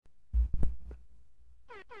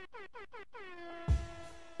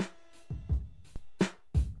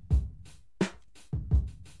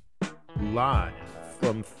Live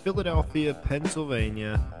from Philadelphia,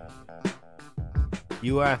 Pennsylvania.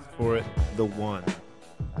 You asked for it, the one,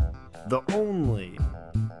 the only,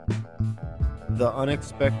 the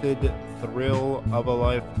unexpected thrill of a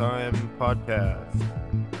lifetime podcast.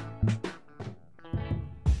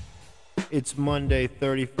 It's Monday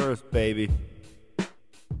 31st, baby.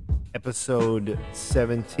 Episode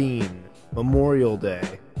 17, Memorial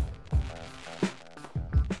Day,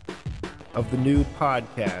 of the new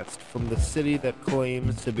podcast from the city that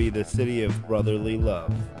claims to be the city of brotherly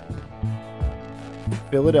love.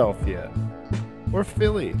 Philadelphia. Or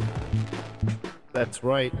Philly. That's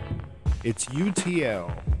right. It's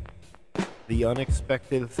UTL. The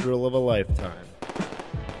unexpected thrill of a lifetime.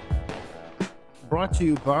 Brought to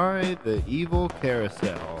you by the Evil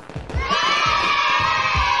Carousel.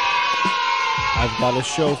 I've got a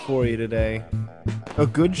show for you today. A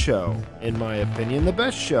good show, in my opinion, the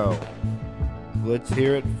best show. Let's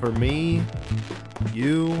hear it for me,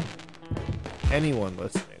 you, anyone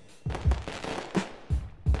listening.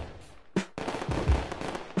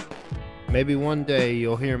 Maybe one day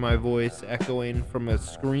you'll hear my voice echoing from a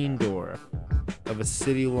screen door of a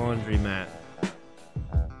city laundromat.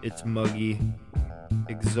 It's muggy,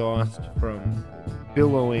 exhaust from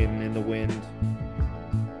billowing in the wind.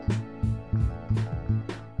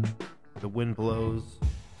 The wind blows.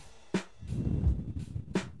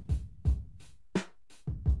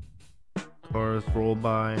 Cars roll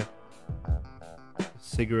by. A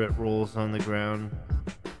cigarette rolls on the ground.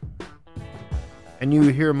 And you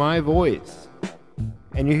hear my voice.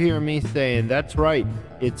 And you hear me saying, that's right,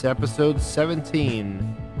 it's episode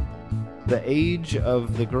 17. The age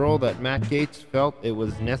of the girl that Matt Gaetz felt it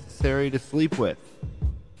was necessary to sleep with.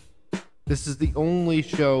 This is the only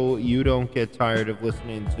show you don't get tired of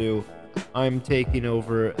listening to. I'm taking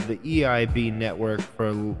over the EIB network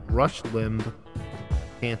for Rush Limb.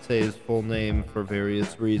 Can't say his full name for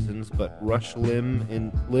various reasons, but Rush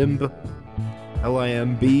Limb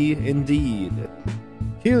L-I-M-B indeed.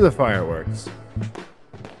 Cue the fireworks.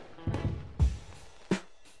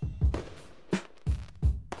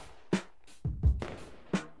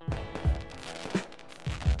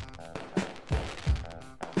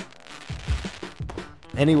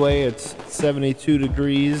 Anyway, it's 72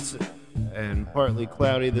 degrees and partly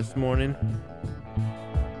cloudy this morning.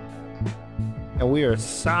 And we are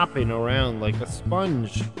sopping around like a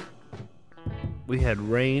sponge. We had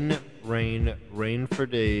rain for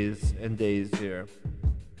days and days here.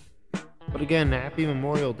 But again, happy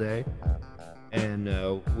Memorial Day. And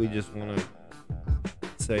we just want to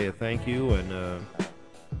say a thank you and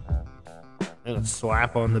a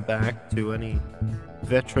slap on the back to any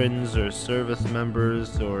veterans or service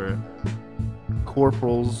members or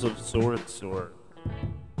corporals of sorts or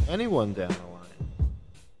anyone down the line.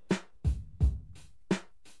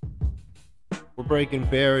 We're breaking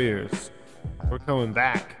barriers. We're coming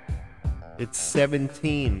back. It's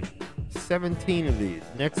 17 of these.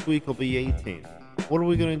 Next week will be 18. What are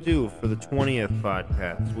we going to do for the 20th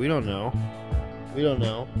podcast? We don't know.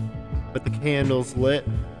 But the candle's lit.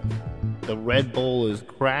 The Red Bull is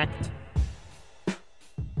cracked.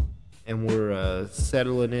 And we're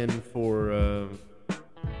settling in for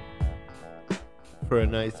a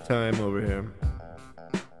nice time over here.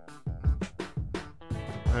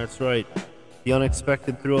 That's right. The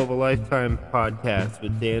Unexpected Thrill of a Lifetime podcast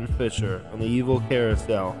with Dan Fisher on the Evil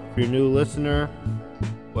Carousel. If you're a new listener,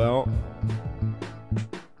 well,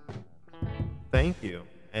 thank you.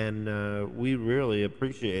 And we really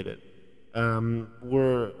appreciate it.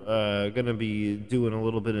 We're going to be doing a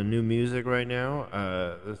little bit of new music right now.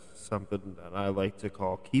 This is something that I like to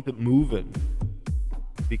call Keep It Moving.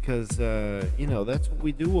 Because, that's what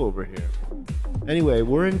we do over here. Anyway,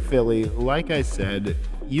 we're in Philly. Like I said,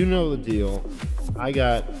 you know the deal. I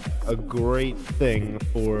got a great thing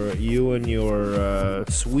for you and your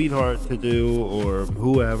sweetheart to do, or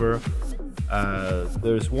whoever.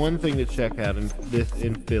 There's one thing to check out in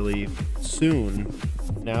Philly soon.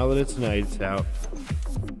 Now that it's nights out.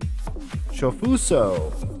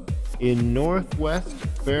 Shofuso in Northwest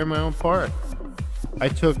Fairmount Park. I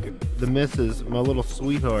took the missus, my little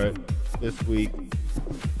sweetheart, this week,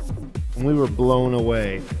 and we were blown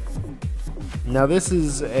away. Now this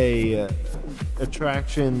is a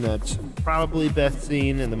attraction that's probably best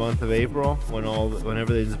seen in the month of April when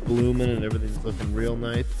everything's blooming and everything's looking real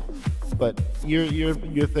nice. But you're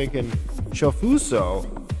thinking, Shofuso?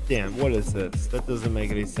 Damn, what is this? That doesn't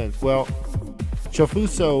make any sense. Well,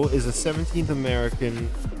 Shofuso is a 17th American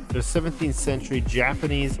There's a 17th century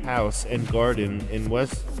Japanese house and garden in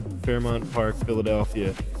West Fairmount Park,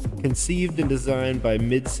 Philadelphia, conceived and designed by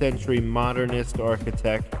mid-century modernist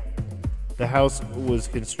architect. The house was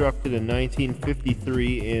constructed in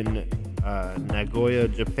 1953 in Nagoya,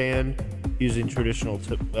 Japan, using traditional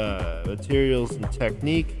materials and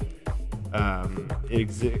technique.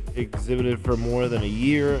 It exhibited for more than a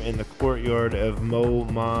year in the courtyard of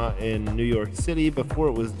MoMA in New York City before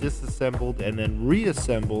it was disassembled and then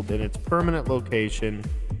reassembled in its permanent location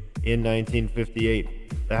in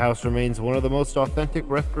 1958. The house remains one of the most authentic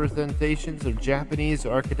representations of Japanese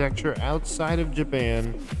architecture outside of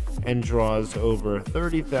Japan and draws over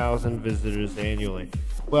 30,000 visitors annually.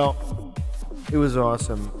 Well, it was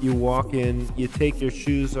awesome. You walk in, you take your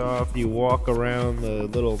shoes off, you walk around the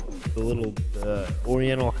little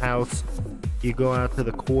Oriental house. You go out to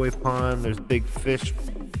the koi pond. There's big fish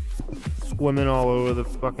swimming all over the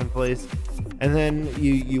fucking place. And then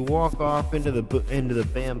you walk off into the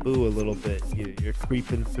bamboo a little bit. You're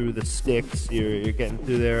creeping through the sticks. You're getting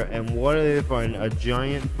through there. And what do they find? A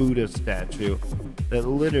giant Buddha statue that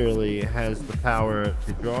literally has the power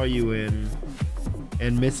to draw you in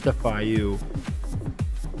and mystify you.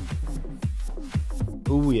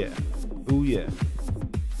 Ooh yeah, ooh yeah.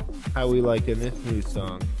 How we liking this new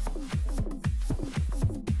song?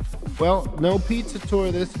 Well, no pizza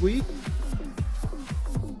tour this week.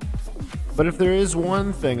 But if there is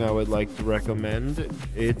one thing I would like to recommend,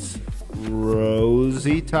 it's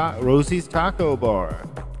Rosie's Taco Bar,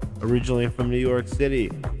 originally from New York City.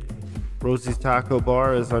 Rosie's Taco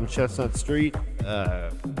Bar is on Chestnut Street,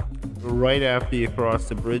 right after you cross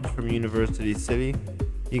the bridge from University City.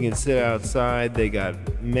 You can sit outside. They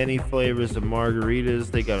got many flavors of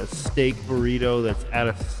margaritas. They got a steak burrito that's out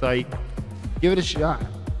of sight. Give it a shot.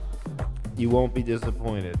 You won't be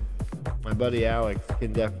disappointed. My buddy Alex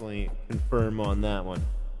can definitely confirm on that one.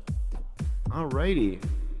 Alrighty.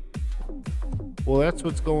 Well, that's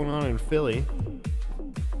what's going on in Philly.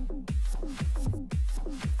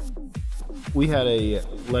 We had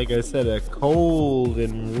like I said, a cold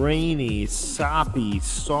and rainy, soppy,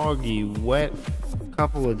 soggy, wet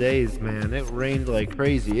couple of days, man. It rained like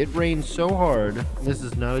crazy. It rained so hard. This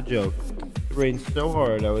is not a joke. It rained so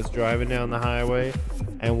hard. I was driving down the highway,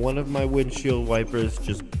 and one of my windshield wipers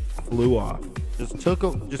just flew off. Just took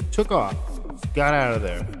off. Just got out of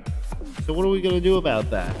there. So what are we gonna do about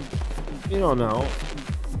that? You don't know.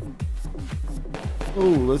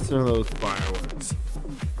 Ooh, listen to those fireworks.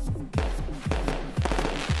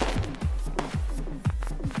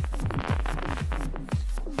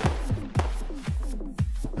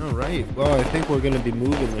 Alright, well, I think we're going to be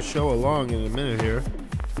moving the show along in a minute here.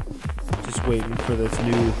 Just waiting for this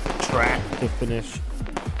new track to finish.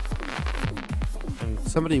 And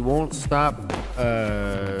somebody won't stop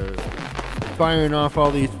firing off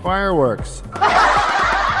all these fireworks.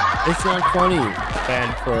 It's not funny. It's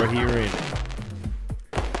bad for our hearing.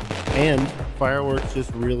 And fireworks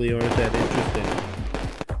just really aren't that interesting.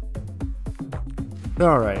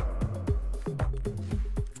 Alright.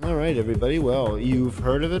 Alright, everybody. Well, you've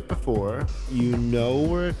heard of it before. You know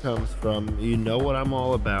where it comes from. You know what I'm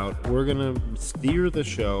all about. We're going to steer the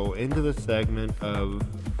show into the segment of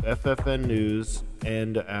FFN News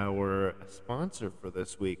and our sponsor for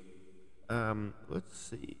this week. Let's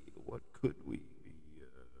see. What could we be?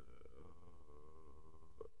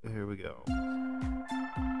 Here we go.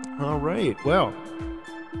 Alright, well,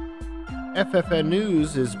 FFN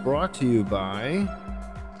News is brought to you by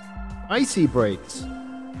Icy Brakes.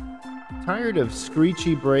 Tired of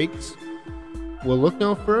screechy brakes? Well, look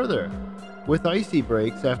no further. With Icy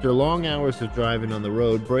Brakes, after long hours of driving on the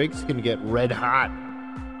road, brakes can get red hot,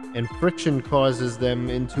 and friction causes them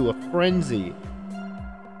into a frenzy.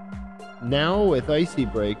 Now, with Icy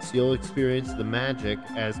Brakes, you'll experience the magic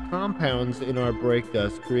as compounds in our brake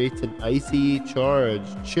dust creates an icy charge,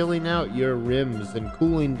 chilling out your rims and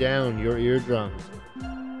cooling down your eardrums.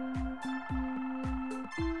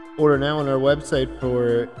 Order now on our website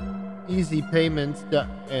for easy payments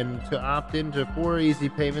and to opt into 4 easy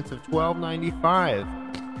payments of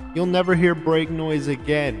 $12.95. You'll never hear brake noise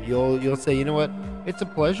again. You'll say, you know what? It's a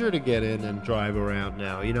pleasure to get in and drive around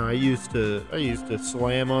now. You know, I used to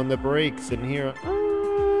slam on the brakes and hear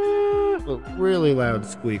a really loud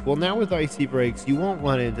squeak. Well, now with Icy Brakes, you won't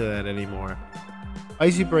run into that anymore.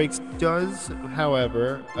 Icy Brakes does,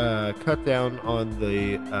 however, cut down on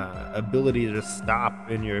the ability to stop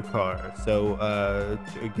in your car. So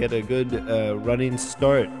to get a good running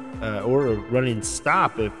start or a running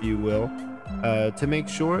stop, if you will, to make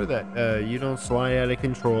sure that you don't slide out of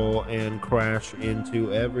control and crash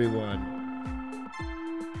into everyone.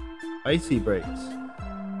 Icy Brakes.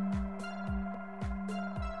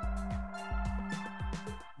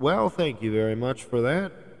 Well, thank you very much for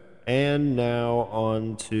that. And now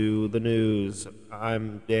on to the news.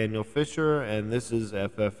 I'm Daniel Fisher, and this is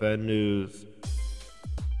FFN News.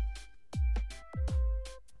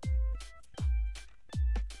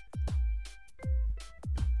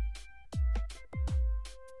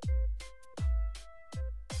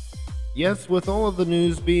 Yes, with all of the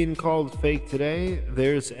news being called fake today,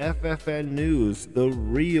 there's FFN News, the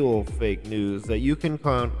real fake news that you can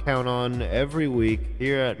count on every week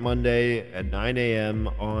here at Monday at 9 a.m.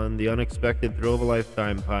 on the Unexpected Thrill of a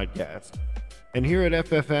Lifetime podcast. And here at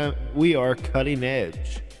FFN, we are cutting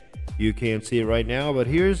edge. You can't see it right now, but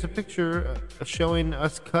here's a picture showing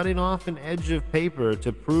us cutting off an edge of paper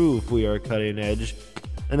to prove we are cutting edge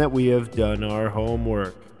and that we have done our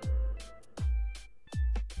homework.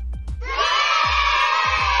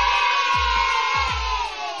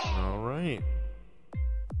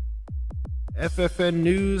 FFN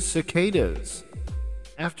News cicadas.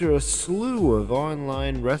 After a slew of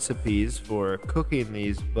online recipes for cooking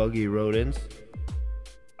these buggy rodents,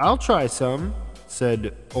 I'll try some,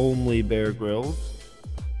 said only Bear Grylls.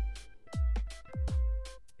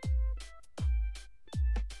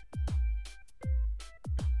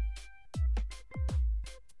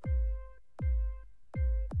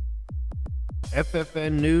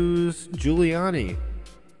 FFN News Giuliani.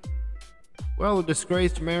 Well, the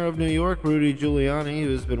disgraced mayor of New York, Rudy Giuliani,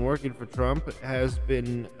 who has been working for Trump, has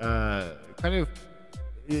been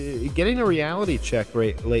getting a reality check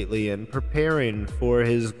lately and preparing for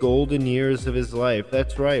his golden years of his life.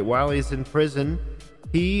 That's right. While he's in prison,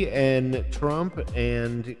 he and Trump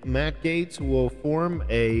and Matt Gaetz will form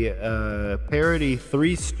a parody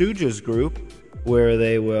Three Stooges group where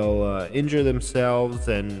they will injure themselves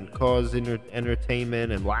and cause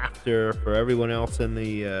entertainment and laughter for everyone else in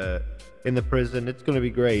the prison. It's going to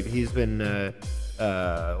be great. He's been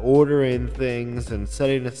ordering things and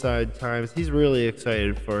setting aside times. He's really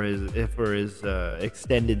excited for his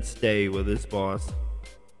extended stay with his boss.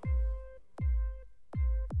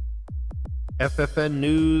 FFN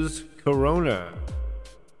News Corona.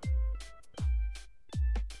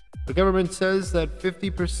 The government says that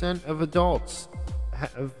 50% of adults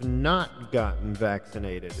have not gotten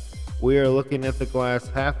vaccinated. We are looking at the glass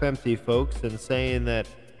half empty, folks, and saying that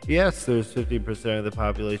yes, there's 50% of the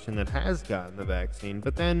population that has gotten the vaccine,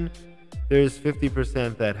 but then there's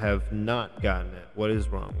 50% that have not gotten it. What is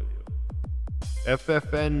wrong with you?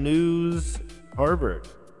 FFN News Harvard.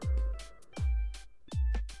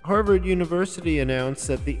 Harvard University announced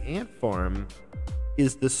that the ant farm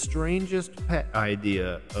is the strangest pet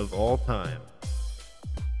idea of all time.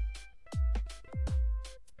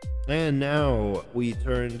 And now we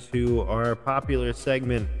turn to our popular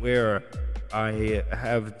segment where I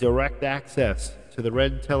have direct access to the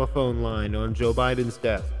red telephone line on Joe Biden's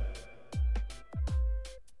desk.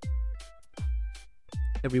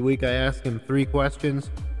 Every week I ask him 3 questions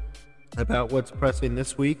about what's pressing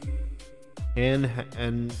this week and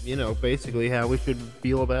you know, basically how we should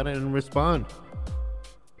feel about it and respond.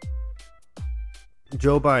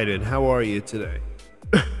 Joe Biden, how are you today?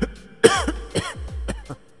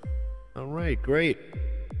 All right, great.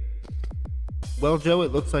 Well, Joe,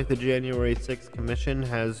 it looks like the January 6th commission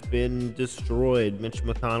has been destroyed. Mitch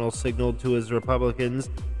McConnell signaled to his Republicans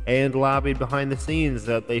and lobbied behind the scenes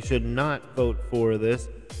that they should not vote for this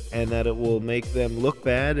and that it will make them look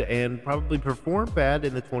bad and probably perform bad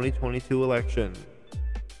in the 2022 election.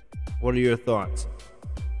 What are your thoughts?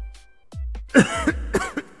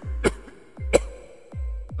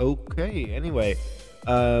 Okay, anyway.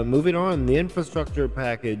 Moving on, the infrastructure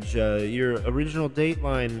package. Your original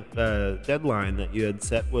deadline that you had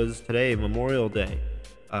set was today, Memorial Day.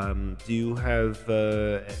 Do you have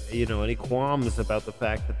any qualms about the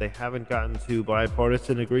fact that they haven't gotten to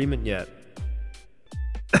bipartisan agreement yet?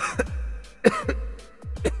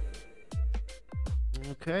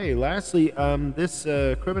 Okay. Lastly, this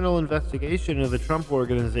criminal investigation of the Trump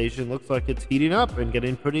Organization looks like it's heating up and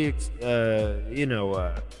getting pretty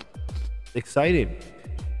exciting.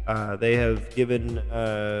 They have given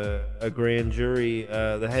a grand jury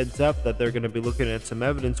the heads up that they're going to be looking at some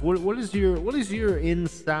evidence. What is your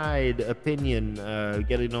inside opinion?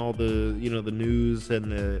 Getting all the the news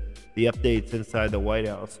and the updates inside the White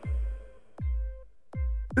House.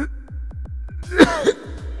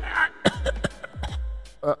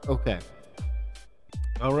 Okay.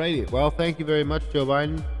 Alrighty. Well, thank you very much, Joe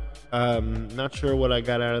Biden. Not sure what I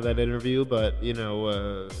got out of that interview, but it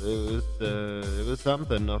was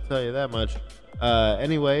something. I'll tell you that much.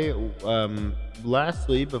 Anyway,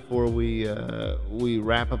 lastly, before we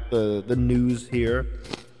wrap up the news here,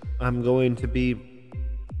 I'm going to be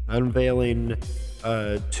unveiling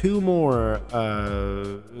two more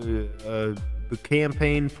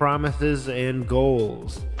campaign promises and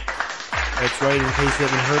goals. That's right, in case you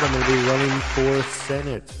haven't heard, I'm going to be running for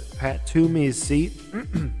Senate. Pat Toomey's seat.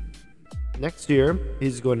 Next year,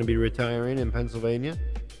 he's going to be retiring in Pennsylvania.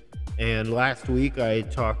 And last week, I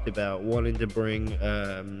talked about wanting to bring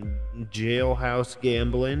jailhouse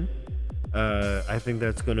gambling. I think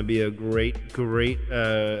that's going to be a great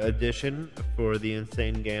addition for the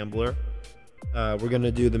insane gambler. We're going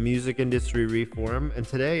to do the music industry reform. And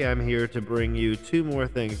today, I'm here to bring you two more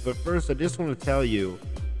things. But first, I just want to tell you,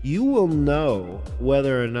 you will know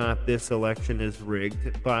whether or not this election is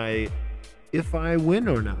rigged by if I win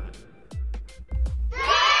or not.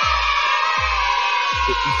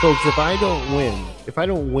 Folks, if I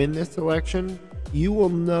don't win this election, you will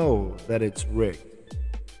know that it's rigged.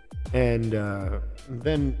 And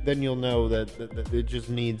then you'll know that it just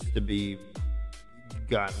needs to be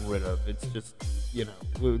gotten rid of. It's just,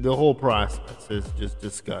 the whole process is just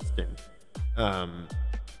disgusting.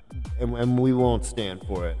 And we won't stand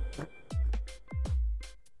for it.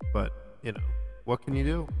 But, what can you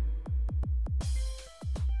do?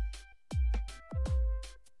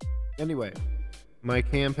 Anyway, my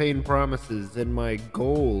campaign promises and my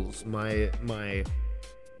goals, my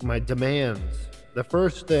demands. The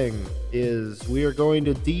first thing is we are going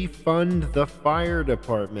to defund the fire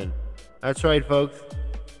department. That's right, folks.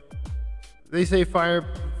 They say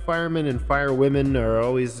firemen and firewomen are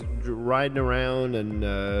always riding around and,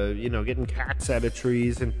 getting cats out of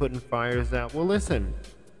trees and putting fires out. Well, listen,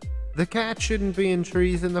 the cat shouldn't be in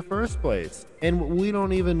trees in the first place. And we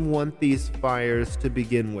don't even want these fires to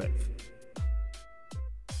begin with.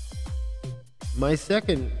 My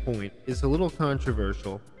second point is a little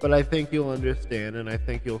controversial, but I think you'll understand and I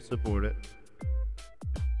think you'll support it.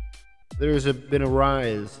 There's been a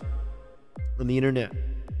rise on the internet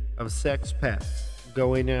of sex pets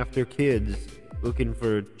going after kids, looking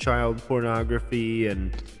for child pornography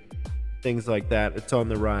and things like that. It's on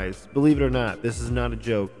the rise. Believe it or not, this is not a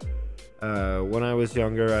joke. When I was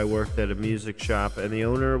younger, I worked at a music shop, and the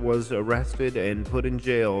owner was arrested and put in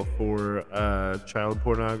jail for child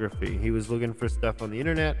pornography. He was looking for stuff on the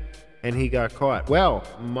internet, and he got caught. Well,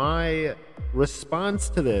 my response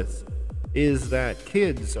to this is that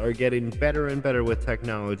kids are getting better and better with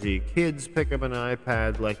technology. Kids pick up an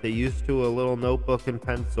iPad like they used to a little notebook and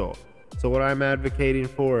pencil. So what I'm advocating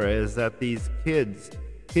for is that these kids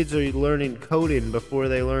are learning coding before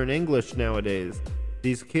they learn English nowadays.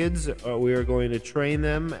 These kids, we are going to train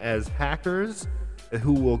them as hackers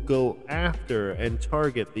who will go after and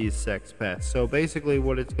target these sex pests. So basically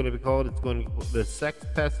what it's going to be called, it's going to be the Sex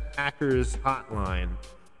Pest Hackers Hotline.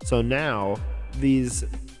 So now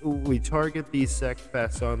we target these sex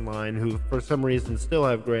pests online who for some reason still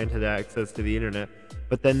have granted access to the internet,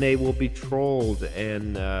 but then they will be trolled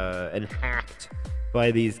and hacked by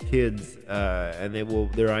these kids, and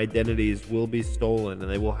their identities will be stolen, and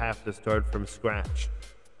they will have to start from scratch.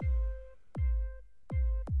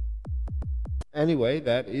 Anyway,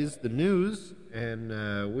 that is the news, and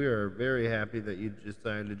we are very happy that you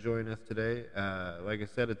decided to join us today. Like I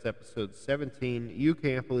said, it's episode 17. You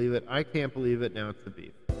can't believe it. I can't believe it. Now it's the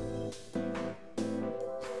beef.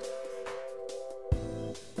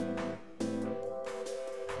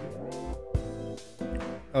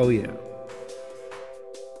 Oh, yeah.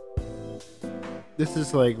 This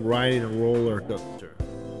is like riding a roller coaster.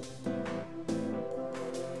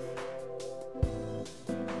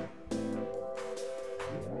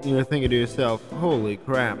 You're thinking to yourself, holy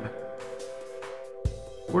crap.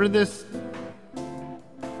 Where did this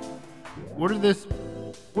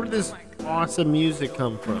awesome music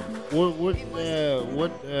come from?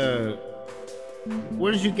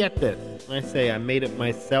 Where did you get this? I say I made it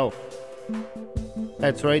myself.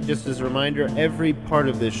 That's right, just as a reminder, every part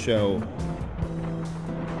of this show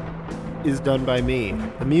is done by me.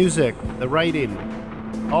 The music, the writing,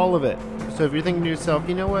 all of it. So if you're thinking to yourself,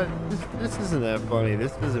 you know what, this isn't that funny,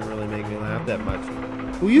 this doesn't really make me laugh that much.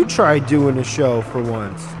 Well, you try doing a show for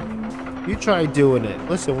once. You try doing it.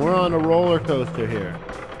 Listen, we're on a roller coaster here.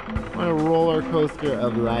 We're on a roller coaster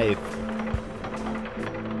of life.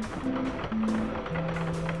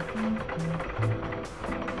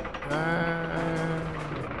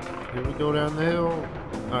 Here we go down the hill.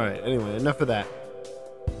 Alright, anyway, enough of that.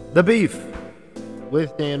 The Beef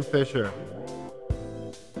with Dan Fisher.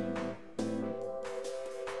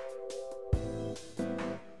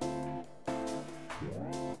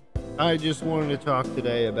 I just wanted to talk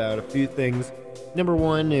today about a few things. Number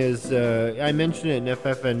one is, I mentioned it in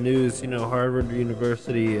FFN News, Harvard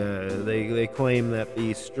University, they claim that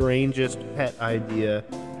the strangest pet idea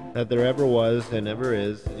that there ever was and ever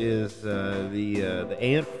is the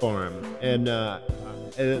ant farm, and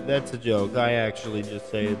that's a joke. I actually just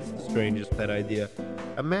say it's the strangest pet idea.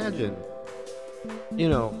 Imagine,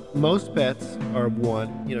 most pets are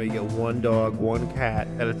one. You get one dog, one cat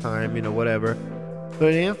at a time. Whatever.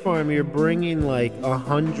 But an ant farm, you're bringing like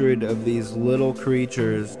 100 of these little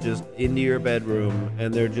creatures just into your bedroom,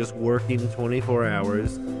 and they're just working 24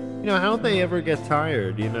 hours. How don't they ever get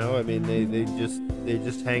tired? I mean, they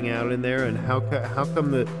just hang out in there. And how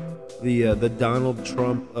come the Donald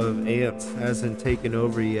Trump of ants hasn't taken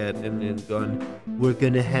over yet and gone, we're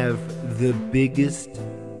gonna have the biggest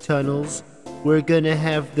tunnels, we're gonna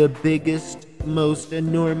have the biggest, most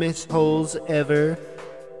enormous holes ever?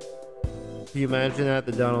 Can you imagine that?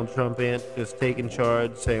 The Donald Trump ant just taking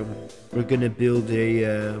charge, saying, we're gonna build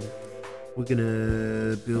a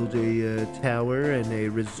tower and a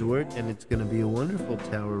resort, and it's gonna be a wonderful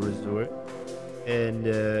tower resort. And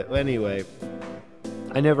anyway,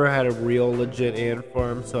 I never had a real legit ant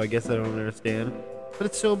farm, so I guess I don't understand. But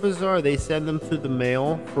it's so bizarre. They send them through the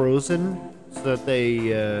mail, frozen, so that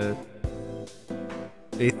they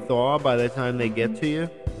thaw by the time they get to you.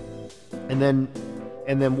 And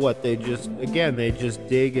then what? They just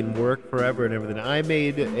dig and work forever and everything. I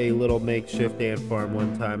made a little makeshift ant farm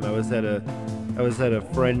one time. I was at a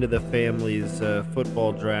friend of the family's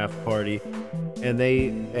football draft party, and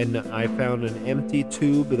I found an empty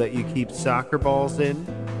tube that you keep soccer balls in,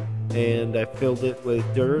 and I filled it with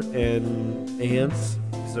dirt and ants,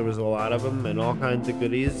 because there was a lot of them, and all kinds of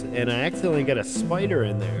goodies. And I accidentally got a spider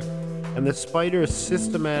in there. And the spider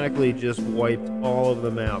systematically just wiped all of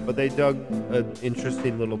them out. But they dug an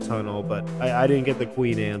interesting little tunnel, but I didn't get the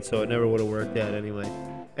queen ant, so it never would have worked out anyway.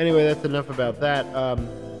 Anyway, that's enough about that.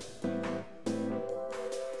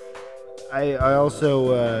 I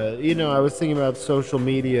also, I was thinking about social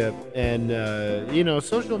media, and,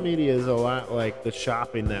 social media is a lot like the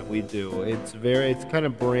shopping that we do. It's kind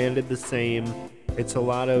of branded the same. It's a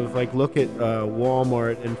lot of, look at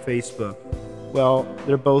Walmart and Facebook. Well,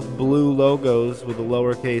 they're both blue logos with a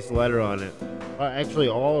lowercase letter on it. Actually,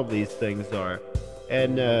 all of these things are.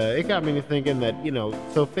 And it got me thinking that,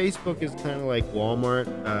 so Facebook is kind of like Walmart.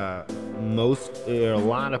 A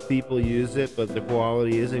lot of people use it, but the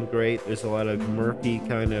quality isn't great. There's a lot of murky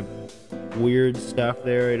kind of weird stuff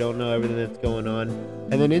there. I don't know everything that's going on.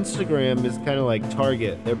 And then Instagram is kind of like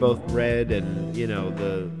Target. They're both red, and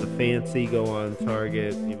the fancy go on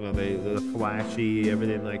Target, the flashy,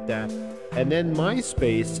 everything like that. And then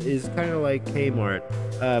MySpace is kind of like Kmart.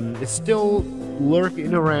 It's still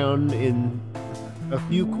lurking around in a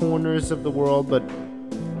few corners of the world, but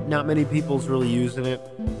not many people's really using it.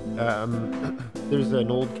 There's an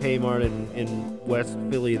old Kmart in West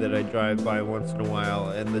Philly that I drive by once in a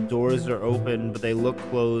while, and the doors are open, but they look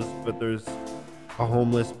closed, but there's a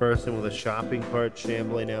homeless person with a shopping cart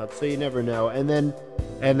shambling out, so you never know. And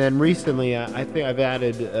then recently, I think I've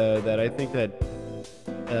added that I think that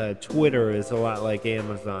Twitter is a lot like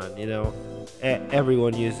Amazon.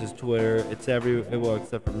 Everyone uses Twitter. It's well,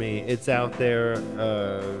 except for me. It's out there.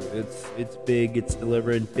 It's big. It's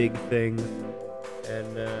delivering big things,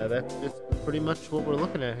 and that's just pretty much what we're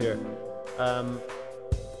looking at here.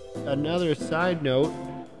 Another side note.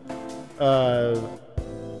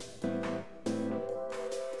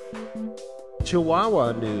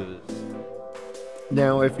 Chihuahua news.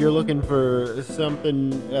 Now, if you're looking for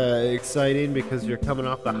something exciting because you're coming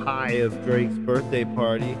off the high of Drake's birthday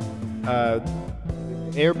party,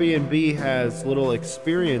 Airbnb has little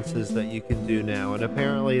experiences that you can do now, and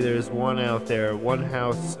apparently there's one out there, one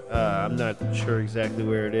house, I'm not sure exactly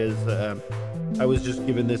where it is. I was just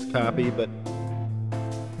given this copy, but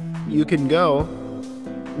you can go,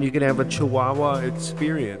 you can have a Chihuahua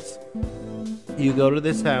experience. You go to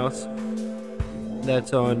this house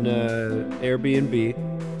that's on Airbnb,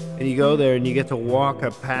 and you go there and you get to walk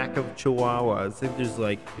a pack of Chihuahuas. I think there's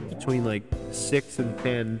between 6 and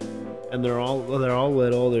 10, and they're all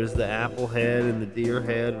little. There's the apple head and the deer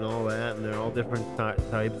head and all that, and they're all different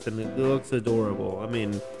types, and it looks adorable. I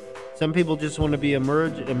mean, some people just want to be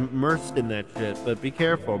immersed in that shit, but be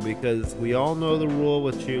careful, because we all know the rule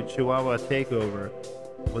with Chihuahua takeover.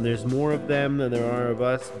 When there's more of them than there are of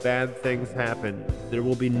us, bad things happen. There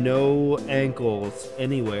will be no ankles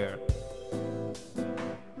anywhere.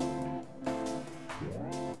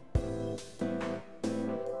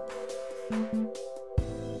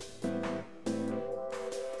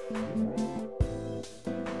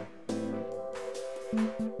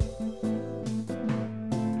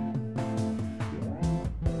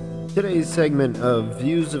 Today's segment of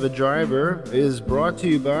Views of a Driver is brought to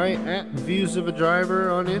you by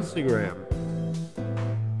 @ViewsOfADriver on Instagram.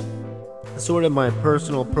 sort of my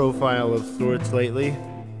personal profile of sorts lately.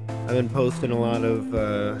 I've been posting a lot of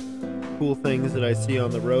cool things that I see on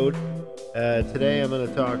the road. Today I'm going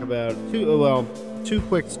to talk about two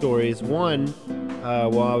quick stories. One,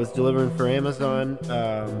 while I was delivering for Amazon,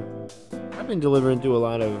 I've been delivering to a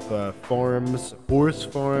lot of farms, horse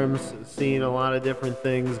farms, seeing a lot of different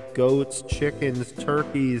things: goats, chickens,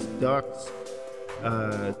 turkeys, ducks,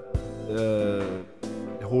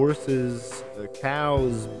 horses,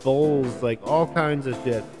 cows, bulls, like all kinds of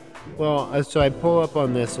shit. Well, so I pull up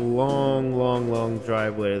on this long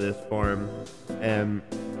driveway to this farm, and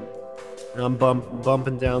I'm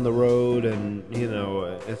bumping down the road, and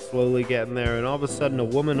it's slowly getting there, and all of a sudden a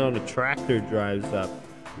woman on a tractor drives up,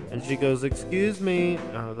 and she goes, "Excuse me."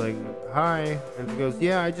 I was like, "Hi," and she goes,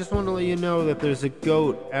 "Yeah, I just want to let you know that there's a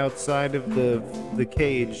goat outside of the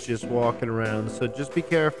cage just walking around, so just be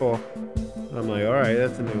careful." I'm like, all right,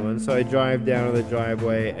 that's a new one. So I drive down the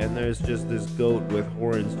driveway, and there's just this goat with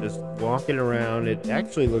horns just walking around. It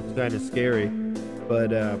actually looked kind of scary, but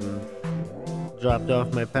dropped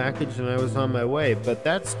off my package, and I was on my way. But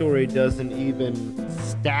that story doesn't even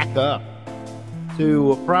stack up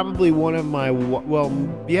to probably one of my,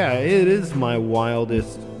 it is my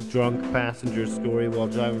wildest drunk passenger story while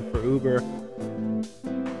driving for Uber.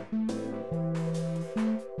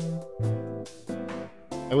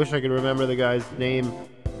 I wish I could remember the guy's name,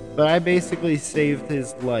 but I basically saved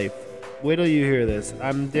his life. Wait till you hear this.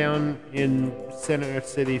 I'm down in Center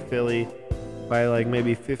City, Philly, by like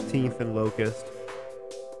maybe 15th and Locust,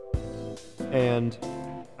 and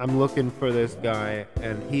I'm looking for this guy,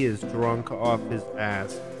 and he is drunk off his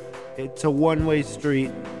ass. It's a one-way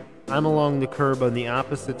street. I'm along the curb on the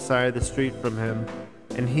opposite side of the street from him,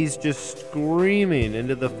 and he's just screaming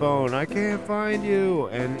into the phone, "I can't find you!"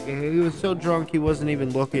 And he was so drunk he wasn't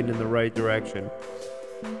even looking in the right direction.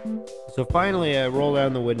 So finally I roll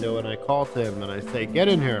down the window and I call to him and I say, "Get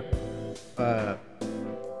in here."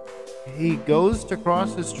 He goes to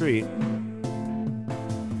cross the street,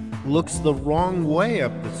 looks the wrong way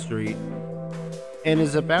up the street, and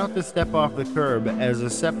is about to step off the curb as a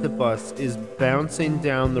SEPTA bus is bouncing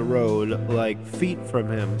down the road like feet from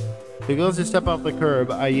him. He goes to step off the curb.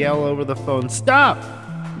 I yell over the phone, "Stop!"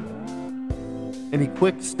 And he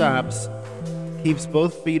quick stops, keeps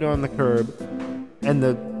both feet on the curb, and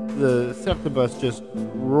the SEPTA bus just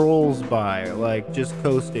rolls by, like just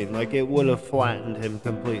coasting, like it would have flattened him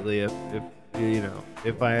completely if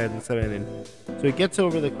I hadn't said anything. So he gets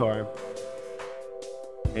over the car,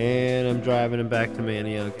 and I'm driving him back to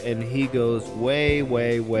Manayunk, and he goes way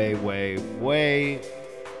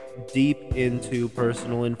deep into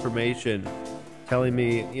personal information, telling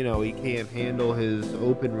me, he can't handle his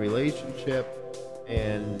open relationship,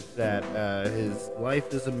 and that his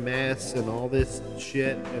life is a mess and all this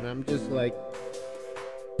shit. And I'm just like,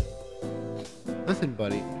 listen,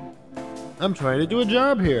 buddy, I'm trying to do a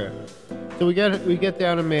job here. So we get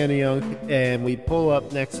down to Manayunk, and we pull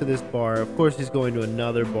up next to this bar. Of course, he's going to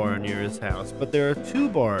another bar near his house, but there are two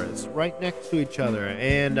bars right next to each other,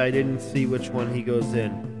 and I didn't see which one he goes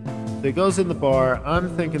in. So he goes in the bar. I'm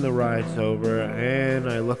thinking the ride's over, and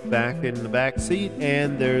I look back in the back seat,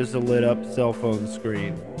 and there's a lit up cell phone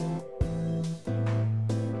screen.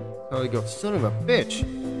 So I go, son of a bitch.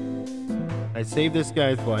 I saved this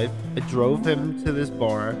guy's life. I drove him to this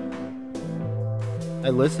bar. I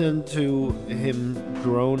listened to him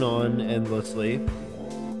drone on endlessly.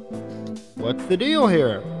 What's the deal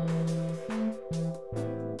here?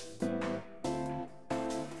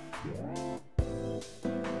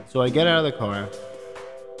 So I get out of the car,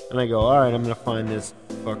 and I go, all right, I'm going to find this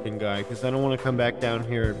fucking guy, because I don't want to come back down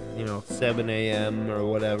here, 7 a.m. or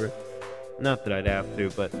whatever. Not that I'd have to,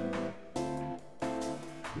 but...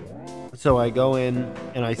 So I go in,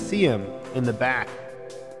 and I see him in the back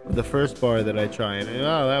of the first bar that I try, and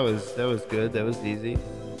that was good, that was easy.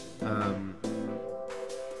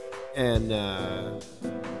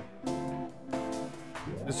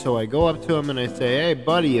 So I go up to him and I say, "Hey,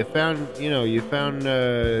 buddy, you found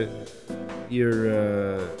I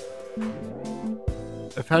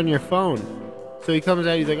found your phone." So he comes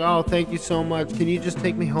out, he's like, "Oh, thank you so much. Can you just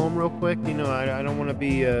take me home real quick? I don't want to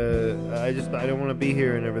be, I don't want to be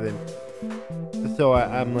here and everything." So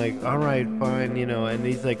I'm like, "All right, fine, and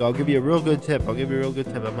he's like, "I'll give you a real good tip. I'll give you a real good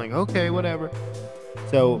tip." I'm like, "Okay, whatever."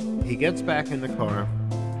 So he gets back in the car,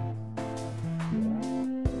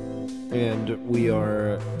 and we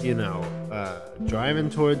are, driving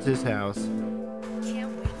towards his house.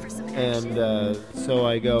 Can't wait for some And so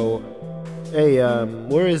I go, "Hey,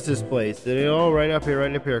 where is this place?" They go, "Oh, right up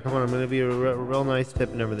here. Come on, I'm gonna give you a real nice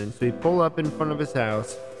tip and everything." So we pull up in front of his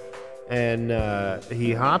house, And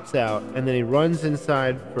he hops out, and then he runs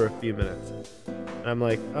inside for a few minutes. And I'm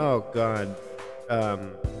like, oh God,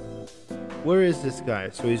 where is this guy?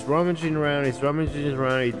 So he's rummaging around.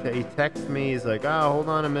 He texts me. He's like, oh, hold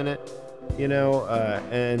on a minute, you know.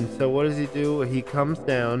 And so what does he do? He comes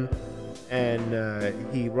down,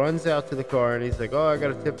 and he runs out to the car, and he's like, oh, I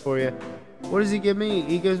got a tip for you. What does he give me?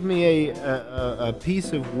 He gives me a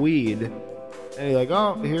piece of weed, and he's like,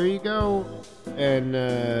 oh, here you go. And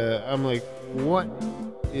I'm like, what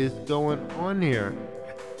is going on here?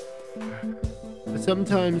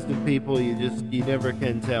 Sometimes the people you never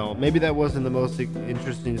can tell. Maybe that wasn't the most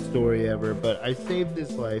interesting story ever, but I saved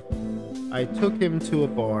his life. I took him to a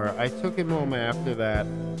bar. I took him home after that.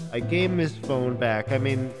 I gave him his phone back. I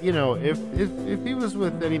mean, you know, if he was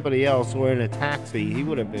with anybody else or in a taxi, he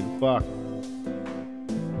would have been fucked.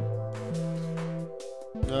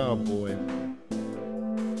 Oh boy.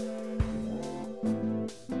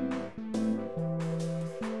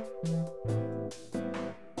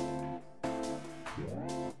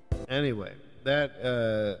 Anyway, that,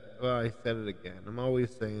 well, I said it again. I'm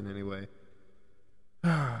always saying anyway.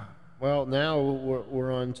 Well, now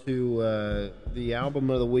we're on to the album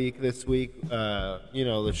of the week this week. You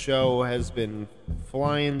know, the show has been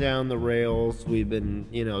flying down the rails. We've been,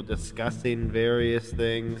 you know, discussing various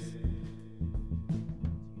things.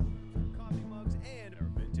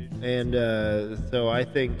 And so I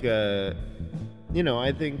think, you know,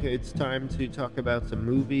 I think it's time to talk about some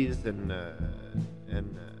movies and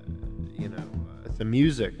you know, some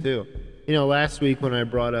music too. You know, last week when I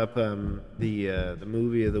brought up the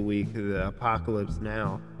movie of the week, The Apocalypse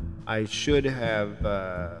Now, I should have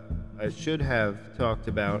talked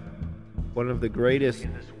about one of the greatest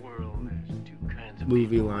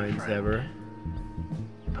movie lines ever.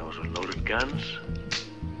 Those with loaded guns,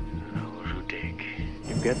 and those who dig.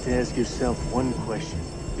 You've got to ask yourself one question.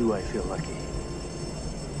 Do I feel lucky?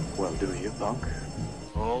 Well, do you, punk?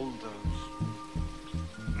 All those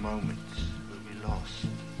moments will be lost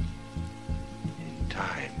in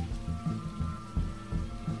time.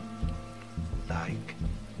 Like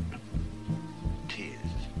tears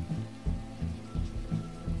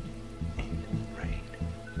in rain.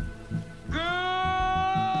 Good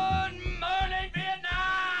morning,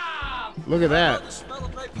 Vietnam! Look at that. The smell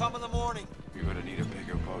of napalm in the morning. You're gonna need a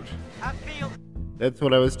bigger boat. I feel That's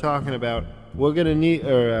what I was talking about. We're gonna need,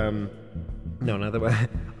 or no, not that way.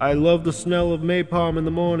 I love the smell of napalm in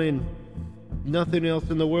the morning. Nothing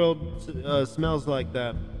else in the world smells like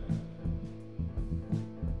that.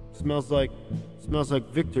 Smells like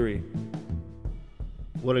victory.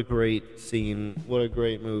 What a great scene. What a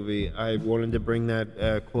great movie. I wanted to bring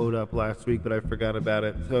that quote up last week, but I forgot about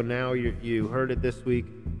it. So now you heard it this week,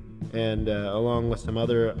 and along with some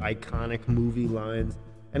other iconic movie lines.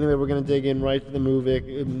 Anyway, we're going to dig in right to the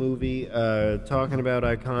movie talking about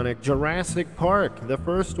iconic Jurassic Park, the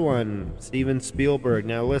first one, Steven Spielberg.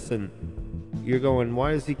 Now listen, you're going,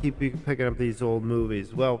 why does he keep picking up these old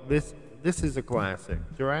movies? Well, this is a classic.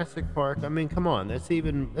 Jurassic Park, I mean, come on, it's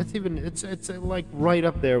like right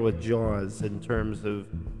up there with Jaws in terms of,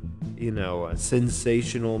 you know,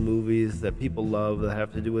 sensational movies that people love that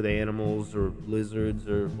have to do with animals or lizards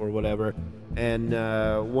or whatever. And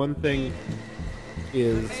one thing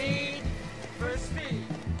is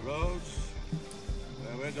Roads?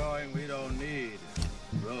 Where we're going, we don't need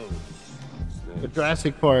roads.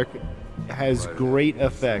 Jurassic Park has great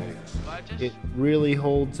effects. It really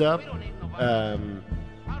holds up.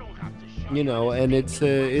 You know, and it's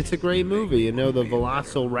a great movie. You know, the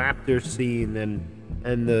Velociraptor scene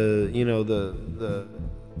and the, you know,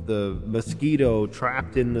 the mosquito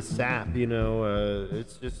trapped in the sap. You know,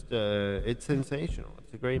 it's just it's sensational.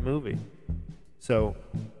 It's a great movie. So,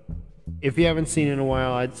 if you haven't seen it in a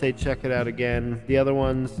while, I'd say check it out again. The other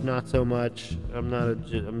ones, not so much.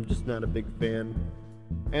 I'm just not a big fan.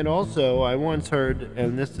 And also, I once heard,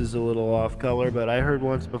 and this is a little off color, but I heard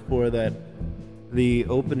once before that the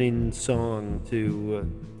opening song to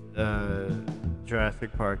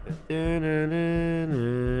Jurassic Park, I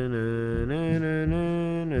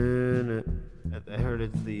heard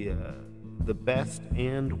it's the best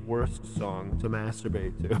and worst song to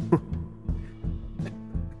masturbate to.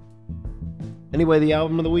 Anyway, the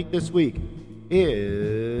album of the week this week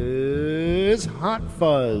is Hot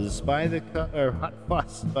Fuss by the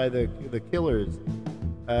Killers.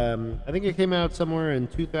 I think it came out somewhere in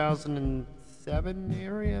 2007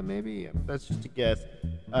 area, maybe. That's just a guess.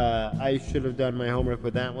 I should have done my homework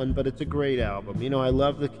with that one, but it's a great album. You know, I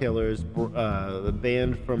love the Killers, the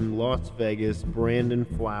band from Las Vegas, Brandon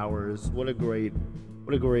Flowers. What a great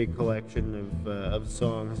what a great collection of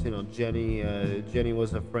songs. You know, Jenny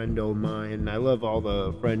was a friend o' mine. I love all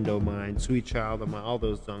the friend o' mine, Sweet Child o' Mine, all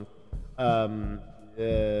those songs. Under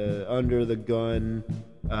the Gun,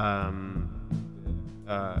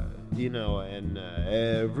 you know, and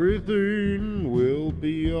everything will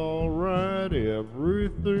be alright,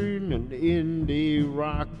 everything, and indie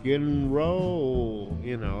rock and roll,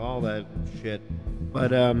 you know, all that shit.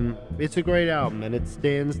 But it's a great album, and it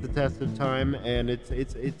stands the test of time, and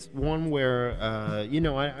it's one where you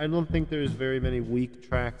know, I don't think there's very many weak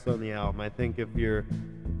tracks on the album. I think if you're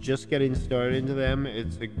just getting started into them,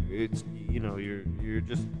 it's you know, you're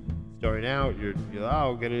just starting out, you're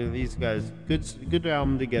oh, get into these guys. Good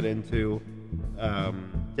album to get into.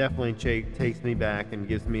 Definitely takes me back and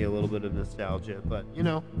gives me a little bit of nostalgia. But you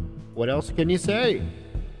know, what else can you say?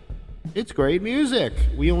 It's great music.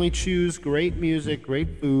 We only choose great music,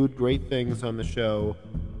 great food, great things on the show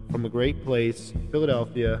from a great place,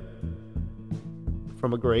 Philadelphia,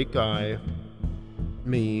 from a great guy,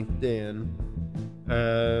 me, Dan,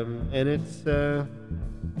 and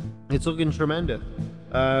it's looking tremendous.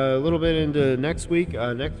 A little bit into next week.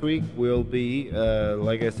 Next week will be,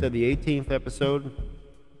 like I said, the 18th episode.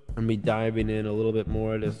 I'll be diving in a little bit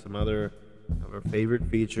more to some other of our favorite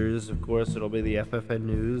features. Of course, it'll be the FFN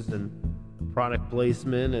news and product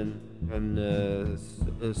placement and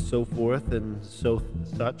so forth and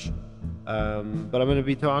such. But I'm going to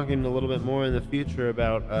be talking a little bit more in the future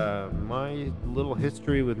about my little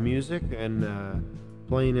history with music and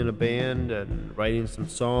playing in a band and writing some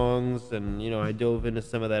songs. And, you know, I dove into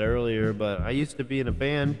some of that earlier, but I used to be in a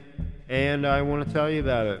band, and I want to tell you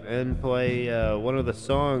about it and play one of the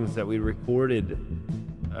songs that we recorded.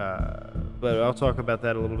 But I'll talk about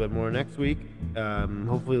that a little bit more next week.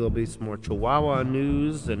 Hopefully there'll be some more Chihuahua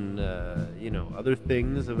news and, you know, other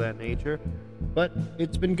things of that nature. But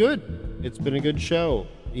it's been good. It's been a good show.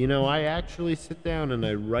 You know, I actually sit down and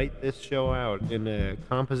I write this show out in a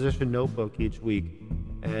composition notebook each week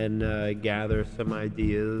and gather some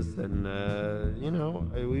ideas, and you know,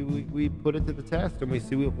 we put it to the test and we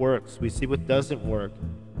see what works, we see what doesn't work,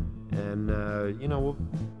 and you know,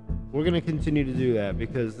 we're going to continue to do that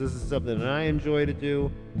because this is something that I enjoy to do,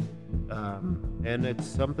 and it's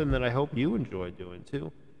something that I hope you enjoy doing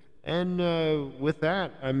too. And with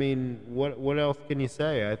that, I mean, what else can you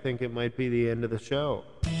say? I think it might be the end of the show.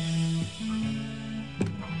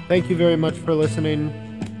 Thank you very much for listening.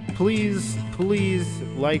 Please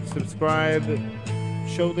like, subscribe,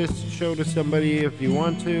 show this show to somebody if you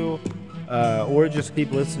want to, or just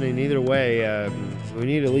keep listening. Either way, we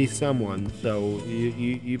need at least someone, so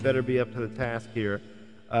you better be up to the task here.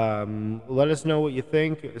 Let us know what you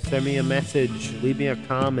think. Send me a message, leave me a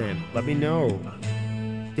comment, let me know.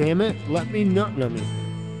 Damn it, let me know. No,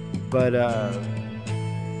 but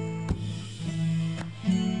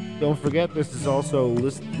don't forget, this is also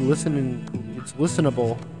listening. It's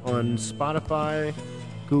listenable on Spotify,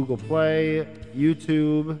 Google Play,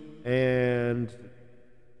 YouTube, and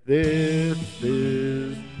this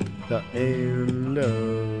is the end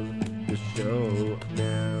of the show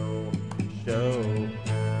now.